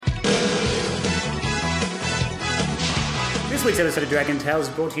This week's episode of Dragon Tales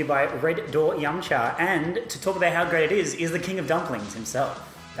is brought to you by Red Door Yumcha, and to talk about how great it is the king of dumplings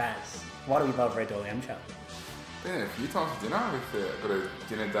himself, Baz. Why do we love Red Door Yumcha? Been a few times for dinner. We've got a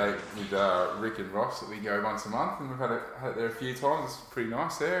dinner date with Rick and Ross that we go once a month, and we've had it there a few times. It's pretty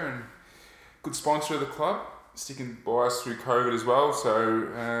nice there, and good sponsor of the club, sticking by us through COVID as well.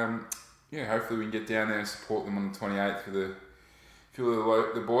 So hopefully we can get down there and support them on the 28th for a few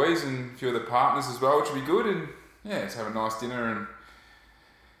of the boys and a few of the partners as well, which will be good. And just have a nice dinner and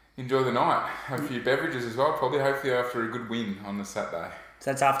enjoy the night. Have a few beverages as well, probably, hopefully after a good win on the Saturday.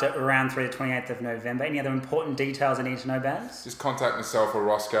 So that's after round 3, the 28th of November. Any other important details I need to know, Baz? Just contact myself or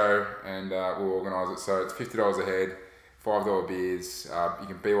Roscoe and we'll organise it. So it's $50 a head, $5 beers. You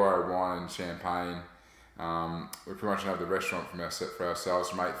can BYO wine and champagne. We pretty much have the restaurant for ourselves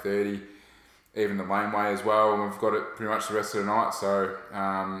from 8:30. Even the laneway as well, and we've got it pretty much the rest of the night. So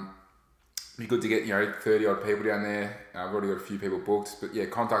it'd be good to get 30 odd people down there. We've already got a few people booked, but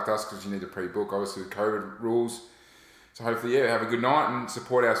contact us because you need to pre-book, obviously with COVID rules. So hopefully, have a good night and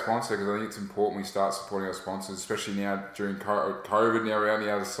support our sponsor, because I think it's important we start supporting our sponsors, especially now during COVID. Now we're on the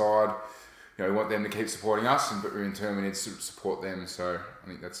other side. We want them to keep supporting us, but in turn we need to support them. So I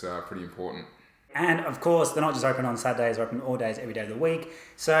think that's pretty important. And of course, they're not just open on Saturdays, they're open all days, every day of the week.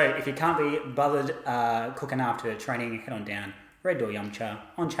 So if you can't be bothered cooking after training, head on down. Red Door Yumcha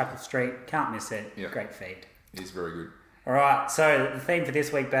on Chapel Street. Can't miss it. Yep. Great feed. It is very good. All right, so the theme for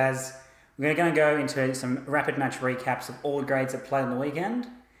this week, Baz, we're going to go into some rapid match recaps of all the grades that played on the weekend.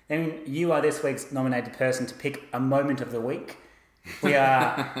 Then you are this week's nominated person to pick a moment of the week. We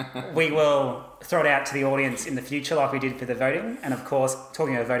will throw it out to the audience in the future like we did for the voting. And of course,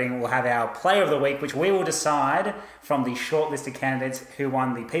 talking about voting, we'll have our player of the week, which we will decide from the shortlisted candidates who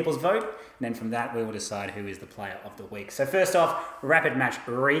won the people's vote. And then from that, we will decide who is the player of the week. So first off, rapid match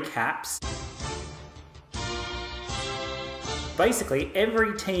recaps. Basically,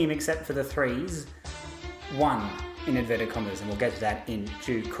 every team except for the threes won, in inverted commas, and we'll get to that in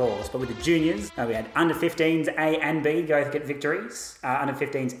due course. But with the juniors, we had under 15s A and B go get victories. Under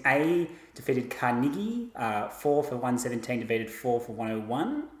 15s A defeated Carnegie, 4 for 117, defeated 4 for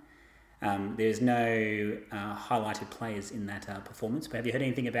 101. There's no highlighted players in that performance, but have you heard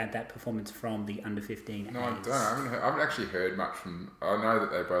anything about that performance from the under 15? No, I don't. I haven't actually heard much from. I know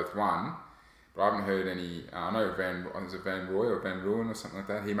that they both won, but I haven't heard any. I know Van Roy or Van Ruin or something like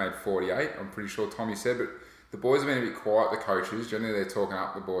that. He made 48. I'm pretty sure Tommy said, but the boys have been a bit quiet. The coaches generally they're talking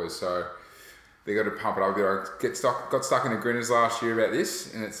up the boys, so they got to pump it up. Got stuck in the grinners last year about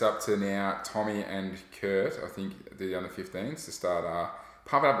this, and it's up to now Tommy and Kurt. I think the under 15s to start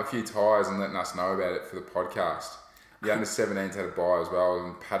pumping up a few tyres and letting us know about it for the podcast. The under 17s had a bye as well,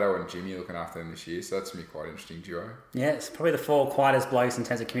 and Pato and Jimmy looking after them this year, so that's going to be quite interesting duo. Yeah, it's probably the 4 quietest blokes in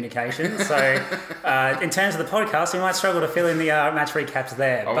terms of communication. So in terms of the podcast, we might struggle to fill in the match recaps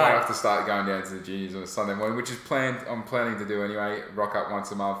there. I might have to start going down to the juniors on a Sunday morning, which is planned. I'm planning to do anyway. Rock up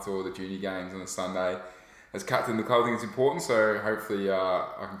once a month to all the junior games on a Sunday. As captain of the club, I think it's important, so hopefully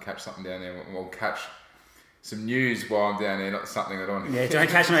I can catch something down there. We'll catch some news while I'm down there, not something I don't want to... Yeah, don't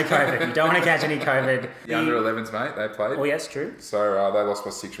catch no COVID. You don't want to catch any COVID. The under 11s, mate, they played. Oh, yes, true. So they lost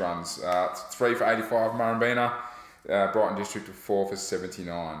by 6 runs. 3 for 85, Murrumbina. Brighton District of 4 for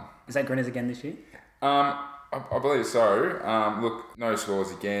 79. Is that Grinners again this year? I believe so. Look, no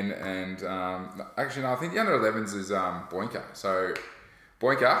scores again. And actually, no, I think the under 11s is Boinker. So,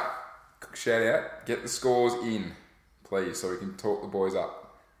 Boinker, shout out, get the scores in, please, so we can talk the boys up.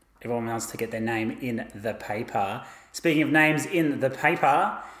 Everyone wants to get their name in the paper. Speaking of names in the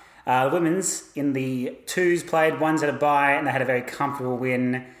paper, the women's in the 2s played, 1s had a bye, and they had a very comfortable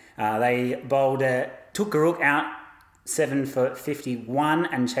win. They bowled, took Garook out 7 for 51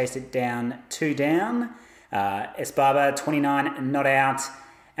 and chased it down 2 down. Esbaba 29 not out,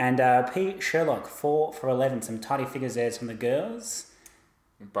 and P. Sherlock 4 for 11. Some tidy figures there from the girls.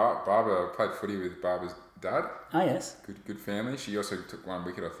 Barbara played footy with Barbara's dad. Oh, yes. Good family. She also took 1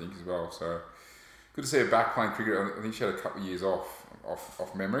 wicket, I think, as well. So good to see her back playing cricket. I think she had a couple of years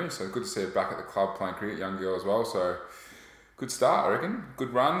off memory. So good to see her back at the club playing cricket, young girl as well. So good start, I reckon.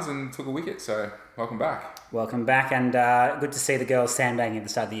 Good runs and took a wicket. So welcome back. Welcome back, and good to see the girls sandbagging at the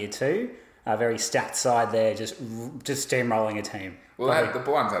start of the year too. A very stacked side there, just steamrolling a team. Well,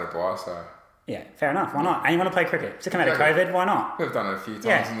 the ones had a bye, so... Yeah, fair enough. Why not? And you want to play cricket? It's come out of COVID, why not? We've done it a few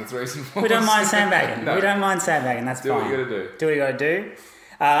times in the 3s and 4s. We don't mind sandbagging. No. We don't mind sandbagging, that's fine. Do what you got to do. Do what you got to do.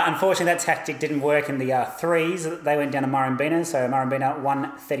 Unfortunately, that tactic didn't work in the 3s. They went down to Murrumbina, so Murrumbina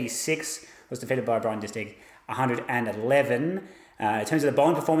 136 was defeated by Brighton District 111. In terms of the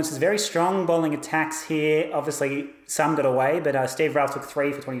bowling performances, very strong bowling attacks here. Obviously, some got away, but Steve Ralph took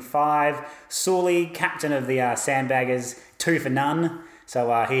 3 for 25. Sully, captain of the Sandbaggers, 2 for none.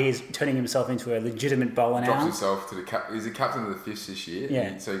 So he's turning himself into a legitimate bowler now. Drops himself to he's the captain of the fifths this year.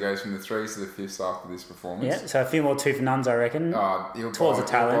 Yeah. So he goes from the threes to the fifths after this performance. Yeah, so a few more 2 for nuns, I reckon. He'll towards the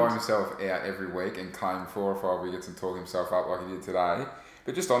tail blow end. himself out every week and claim 4 or 5 wickets and talk himself up like he did today.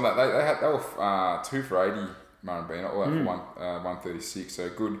 But just on that, they were 2 for 80, Murrumbeena, all that for 136. So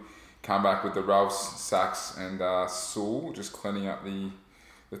good comeback with the Ralphs, Sacks and Sewell just cleaning up the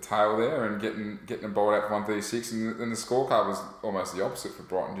tail there and getting them bowled out for 136. And then the scorecard was almost the opposite for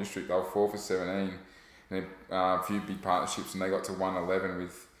Brighton District. They were 4 for 17 and a few big partnerships, and they got to 111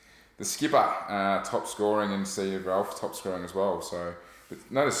 with the skipper top scoring and Steve Ralph top scoring as well. So, but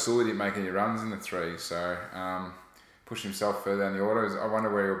notice Sully didn't make any runs in the three, so pushed himself further down the order. I wonder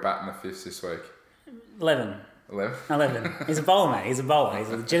where he'll bat in the fifths this week. 11. 11? He's a bowler, mate. He's a bowler. He's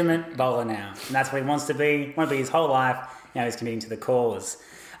a legitimate bowler now. And that's what he wants to be. Want to be his whole life. Now he's committing to the cause.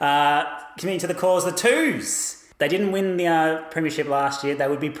 The Twos. They didn't win the premiership last year. They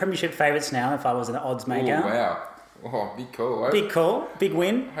would be premiership favourites now if I was an odds maker. Oh, wow. Oh, big call. Big call. Big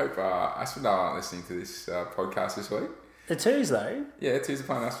win. I hope Aspinall aren't listening to this podcast this week. The Twos, though. Yeah, Twos are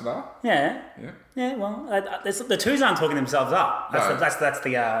playing Aspinall. Yeah. Yeah. Well, the Twos aren't talking themselves up. That's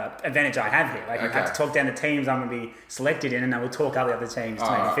the advantage I have here. Like, you have to talk down the teams I'm going to be selected in, and then we'll talk up the other teams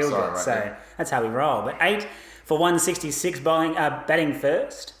to make me feel good. So that's how we roll. But 8 for 166 batting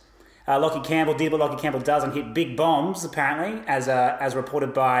first. Lockie Campbell did what Lockie Campbell does and hit big bombs, apparently, as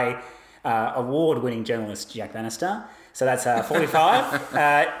reported by award-winning journalist Jack Bannister. So that's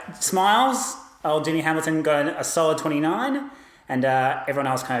 45. Smiles. Old Jimmy Hamilton got a solid 29, and everyone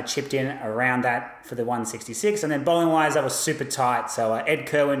else kind of chipped in around that for the 166. And then bowling-wise, that was super tight. So Ed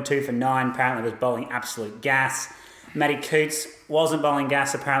Kerwin, 2 for 9, apparently was bowling absolute gas. Matty Coots wasn't bowling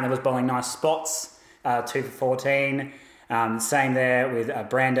gas, apparently was bowling nice spots, 2 for 14. Same there with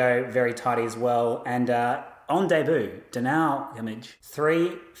Brando, very tidy as well. And on debut, Danal Image,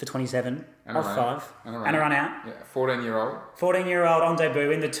 3 for 27. Off 5. And a run out. Yeah, 14-year-old. 14-year-old on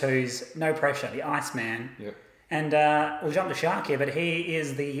debut in the Twos. No pressure. The Iceman. Yep. And we'll jump to Shark here, but he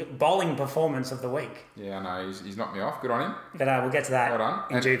is the bowling performance of the week. Yeah, I know. He's knocked me off. Good on him. But we'll get to that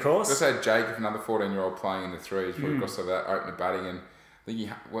in due course. Also had Jake, another 14-year-old playing in the threes. We've got to that opener batting. And I think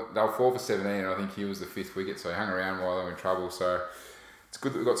they were 4 for 17, and I think he was the 5th wicket, so he hung around while they were in trouble. So it's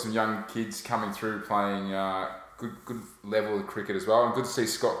good that we've got some young kids coming through playing good level of cricket as well. And good to see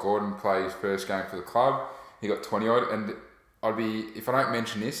Scott Gordon play his first game for the club. He got 20 odd, and if I don't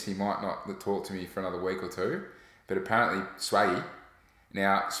mention this, he might not talk to me for another week or two. But apparently Swaggy.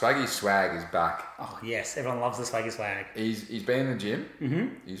 Now Swaggy's swag is back. Oh yes, everyone loves the Swaggy swag. He's been in the gym.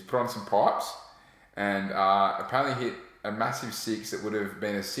 Mm-hmm. He's put on some pipes, and apparently hit a massive 6 that would have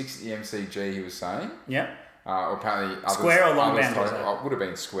been a 6 at the MCG. He was saying. Yep. Or apparently square or long boundary? It would have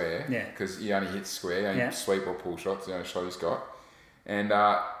been square. Yeah. Because he only hits square. He only sweep or pull shots. The only shot he's got. And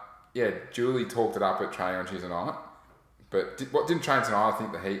Julie talked it up at training on Tuesday night. But didn't train tonight. I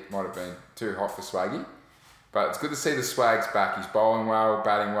think the heat might have been too hot for Swaggy. But it's good to see the swag's back. He's bowling well,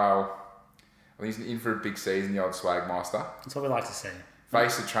 batting well. I think he's in for a big season, the old swag master. That's what we like to see.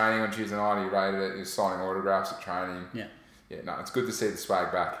 Faced the training on Tuesday night. He rated it. He was signing autographs at training. Yeah. Yeah. No, it's good to see the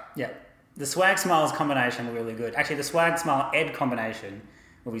swag back. Yeah. The Swag Smiles combination were really good. Actually, the Swag Smile Ed combination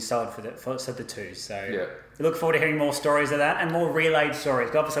will be sold for the Twos. So we look forward to hearing more stories of that and more relayed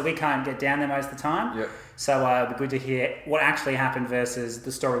stories. Obviously, we can't get down there most of the time. Yep. So it'll be good to hear what actually happened versus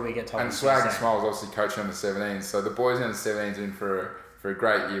the story we get told. And Swag and Smiles obviously coaching under 17s. So the boys under 17s in for a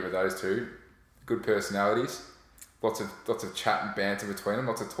great year with those two. Good personalities. Lots of chat and banter between them,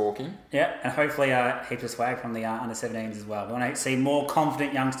 lots of talking. Yeah, and hopefully heaps of swag from the under-17s as well. We want to see more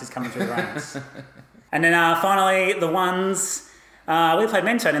confident youngsters coming through the ranks. And then finally, the ones. We played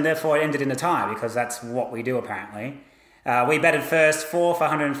Mentone and therefore it ended in a tie because that's what we do apparently. We batted first, 4 for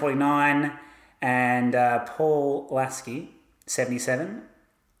 149, and Paul Lasky, 77.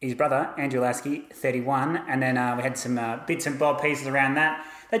 His brother, Andrew Lasky, 31. And then we had some bits and bob pieces around that.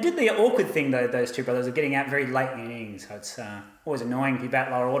 They did the awkward thing, though, those two brothers, of getting out very late in the innings. So it's always annoying if you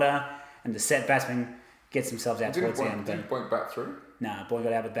bat lower order and the set batsman gets themselves out towards the end. Didn't Boyd bat through? No, Boyd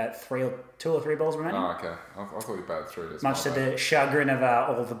got out with about 2 or 3 balls remaining. Oh, okay. I thought he batted through. Much to the chagrin of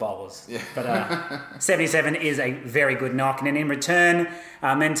all the bowlers. Yeah. But 77 is a very good knock. And then in return,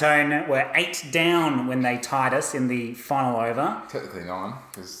 Mentone were 8 down when they tied us in the final over.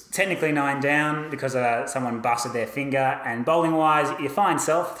 Technically 9 down because someone busted their finger. And bowling-wise, your fine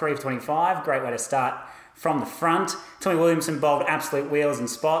self, 3 for 25. Great way to start from the front. Tommy Williamson bowled absolute wheels and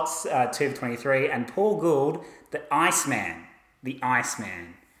spots, 2 for 23. And Paul Gould, the Iceman, the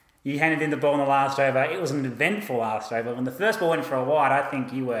Iceman. You handed in the ball in the last over. It was an eventful last over. When the first ball went for a wide, I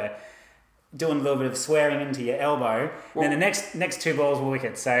think you were doing a little bit of swearing into your elbow. Well, and then the next two balls were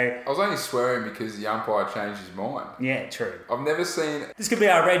wickets. So I was only swearing because the umpire changed his mind. Yeah, true. I've never seen... This could be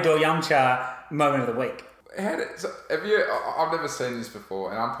our Red Door Yamcha moment of the week. I've never seen this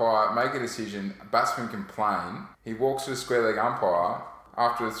before. An umpire make a decision, a batsman complain, he walks to the square leg umpire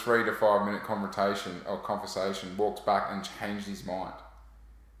after a 3 to 5 minute conversation, walks back and changed his mind.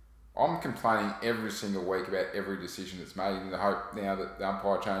 I'm complaining every single week about every decision that's made in the hope now that the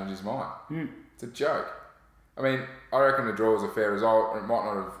umpire changed his mind. It's a joke. I mean, I reckon the draw was a fair result. It might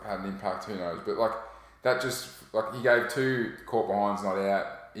not have had an impact, who knows. But that just, he gave 2 caught behinds not out.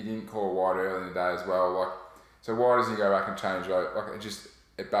 He didn't call a wide early in the day as well. So why doesn't he go back and change it?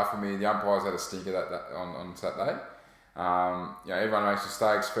 It baffled me. The umpires had a stinker that on Saturday. Everyone makes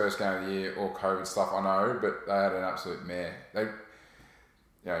mistakes, first game of the year, all COVID stuff, I know, but they had an absolute mare.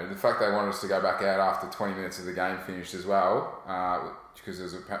 The fact they wanted us to go back out after 20 minutes of the game finished as well, because there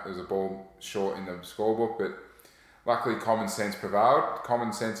was a ball short in the scorebook, but luckily common sense prevailed.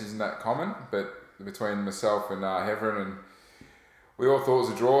 Common sense isn't that common, but between myself and Heverin, and we all thought it was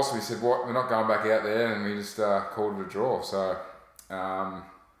a draw, so we said, "What? We're not going back out there," and we just called it a draw. So I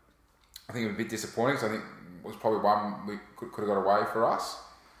think it was a bit disappointing. So I think it was probably one we could have got away for us.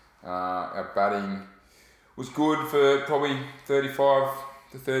 Our batting was good for probably 35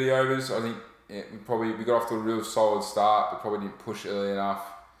 to 30 overs. I think we got off to a real solid start, but probably didn't push early enough.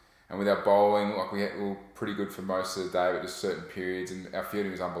 And with our bowling, we were pretty good for most of the day, but just certain periods, and our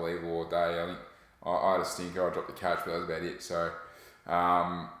fielding was unbelievable all day. I think I had a stinker, I dropped the catch, but that was about it. So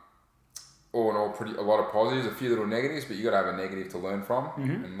all in all, a lot of positives, a few little negatives, but you got to have a negative to learn from,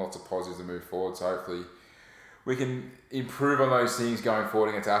 and lots of positives to move forward. So hopefully we can improve on those things going forward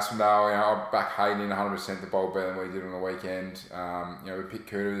against Aspendale. I back Hayden in 100% to bowl better than we did on the weekend. We picked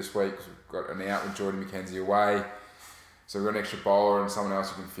Kudu this week because we've got an out with Jordan McKenzie away. So we've got an extra bowler and someone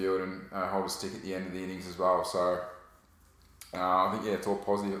else who can field and hold a stick at the end of the innings as well. So I think, it's all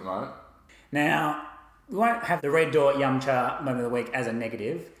positive at the moment. Now, we won't have the Red Door Yamcha moment of the week as a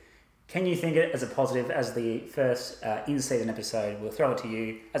negative. Can you think of it as a positive as the first in-season episode? We'll throw it to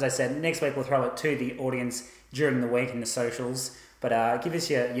you. As I said, next week we'll throw it to the audience during the week in the socials. But give us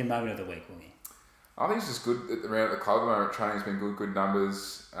your moment of the week, will you? I think it's just good around at the club at the moment. Training's been good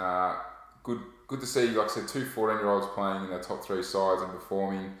numbers. Good to see, like I said, 2 14-year-olds playing in their top 3 sides and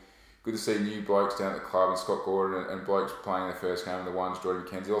performing. Good to see new blokes down at the club and Scott Gordon and blokes playing their first game in the ones, Jordan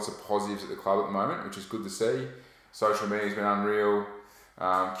McKenzie. Lots of positives at the club at the moment, which is good to see. Social media's been unreal.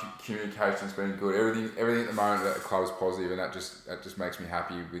 Communication's been good. Everything at the moment at the club is positive, and that just makes me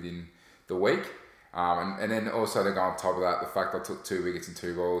happy within the week. And then also to go on top of that, the fact I took 2 wickets and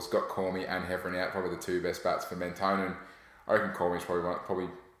 2 balls, got Cormy and Heverin out, probably the 2 best bats for Mentone, and I reckon Cormy's probably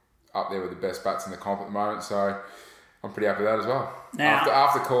up there with the best bats in the comp at the moment. So I'm pretty happy with that as well. Now,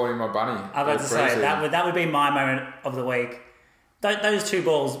 after calling my bunny. I was about to say, that would be my moment of the week. Those 2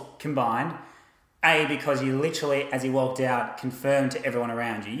 balls combined, because you literally, as you walked out, confirmed to everyone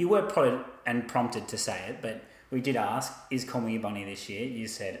around you. You were prodded and prompted to say it, but we did ask, is Cormy your bunny this year? You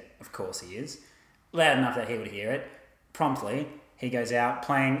said, of course he is. Loud enough that he would hear it. Promptly, he goes out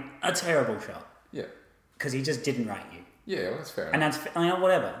playing a terrible shot. Yeah. Because he just didn't rate you. Yeah, well, that's fair enough. And that's,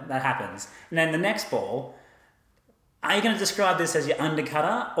 whatever, that happens. And then the next ball, are you going to describe this as your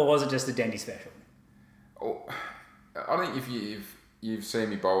undercutter, or was it just a Dendy special? Oh, I think if you've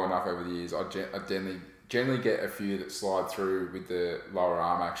seen me bowl enough over the years, I generally get a few that slide through with the lower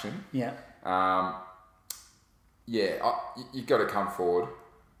arm action. Yeah. You've got to come forward.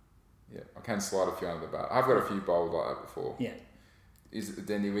 Yeah, I can slide a few under the bat. I've got a few bowled like that before. Yeah. Is it the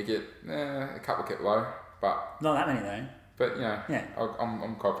Dendy wicket? A couple kept low, but not that many though. But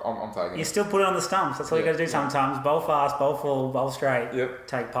I'm taking. You still put it on the stumps. That's all you got to do sometimes. Bowl fast, bowl full, bowl straight. Yep.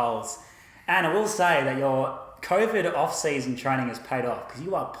 Take poles. And I will say that your COVID off-season training has paid off because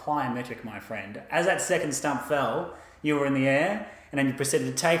you are plyometric, my friend. As that second stump fell, you were in the air, and then you proceeded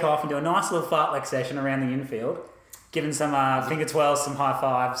to take off and do a nice little fartlek session around the infield, giving some finger twirls, some high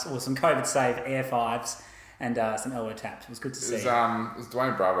fives, or some COVID-safe air fives, and some elbow taps. It was good to see. It was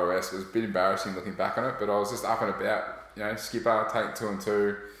Dwayne Bravo-esque. It was a bit embarrassing looking back on it, but I was just up and about. Skipper, take 2 and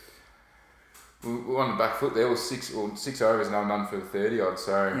 2. We were on the back foot there. It was 6 overs and I'm done for 30 odd.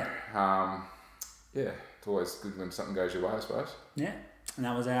 So, it's always good when something goes your way, I suppose. Yeah, and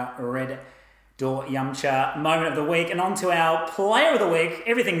that was our Red Door Yamcha moment of the week. And on to our player of the week.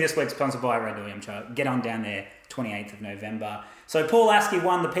 Everything this week's sponsored by Red Door Yamcha. Get on down there, 28th of November. So Paul Askey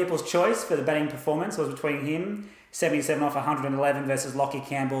won the People's Choice for the batting performance. It was between him, 77 off 111 versus Lockie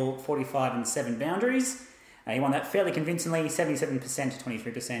Campbell, 45 and 7 boundaries. He won that fairly convincingly, 77% to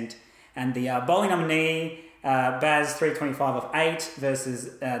 23%. And the bowling nominee, Baz, 3 for 25 off 8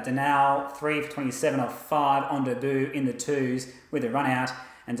 versus Danal, 3 for 27 off 5 on debut in the twos with a run out.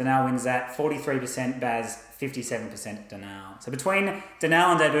 And Danal wins that 43%, Baz 57% Danal. So between Danal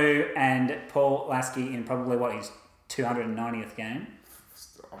on debut and Paul Lasky in probably his 290th game.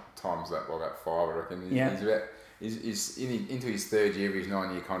 Times that by about 5, I reckon. Yeah. He's into his third year of his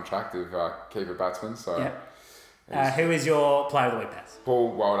 9-year contract of keeper batsman. So. Yeah. Who is your player of the week, Baz?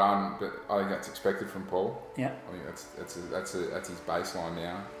 Paul, well done, but I think that's expected from Paul. Yeah. I think that's his baseline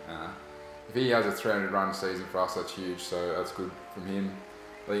now. If he has a 300-run season for us, that's huge. So that's good from him.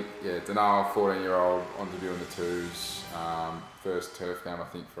 Danal, 14-year-old, on debut in the twos. First turf game, I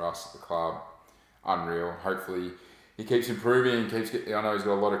think, for us at the club. Unreal. Hopefully, he keeps improving. I know he's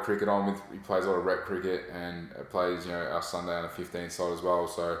got a lot of cricket on. He plays a lot of rep cricket and plays, our Sunday on the 15th side as well.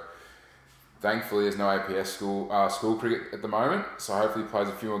 So. Thankfully, there's no APS school cricket at the moment, so hopefully he plays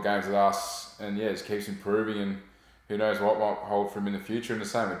a few more games with us, and just keeps improving, and who knows what might hold for him in the future. And the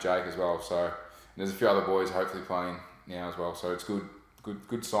same with Jake as well. So and there's a few other boys hopefully playing now as well. So it's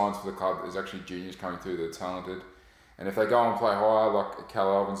good signs for the club. There's actually juniors coming through that are talented, and if they go and play higher like Cal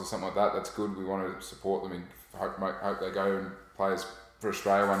Elvins or something like that, that's good. We want to support them and hope they go and play for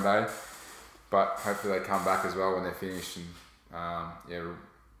Australia one day. But hopefully they come back as well when they're finished and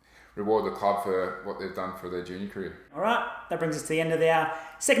reward the club for what they've done for their junior career. All right, that brings us to the end of our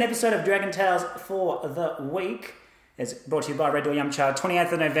second episode of Dragon Tales for the week. It's brought to you by Red Door Yumcha,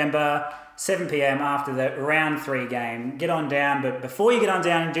 28th of November, 7 p.m. after the round 3 game. Get on down, but before you get on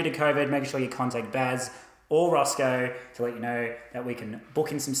down due to COVID, make sure you contact Baz or Roscoe to let you know that we can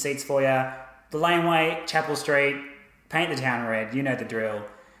book in some seats for you. The Laneway, Chapel Street, paint the town red, you know the drill.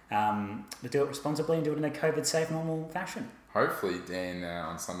 But do it responsibly and do it in a COVID-safe, normal fashion. Hopefully, Dan,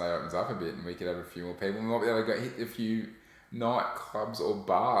 on Sunday opens up a bit and we could have a few more people. We might be able to hit a few nightclubs or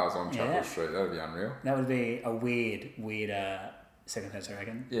bars on Chapel Street. That would be unreal. That would be a weird circumstance, I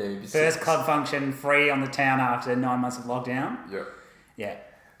reckon. Yeah. First club function free on the town after 9 months of lockdown. Yep. Yeah.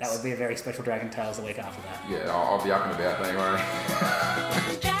 That would be a very special Dragon Tales the week after that. Yeah, I'll be up and about, don't worry.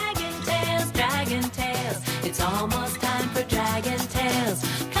 Dragon Tales, it's almost time for Dragon Tales.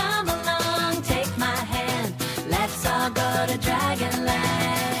 Come along, take my hand, let's all go to Dragon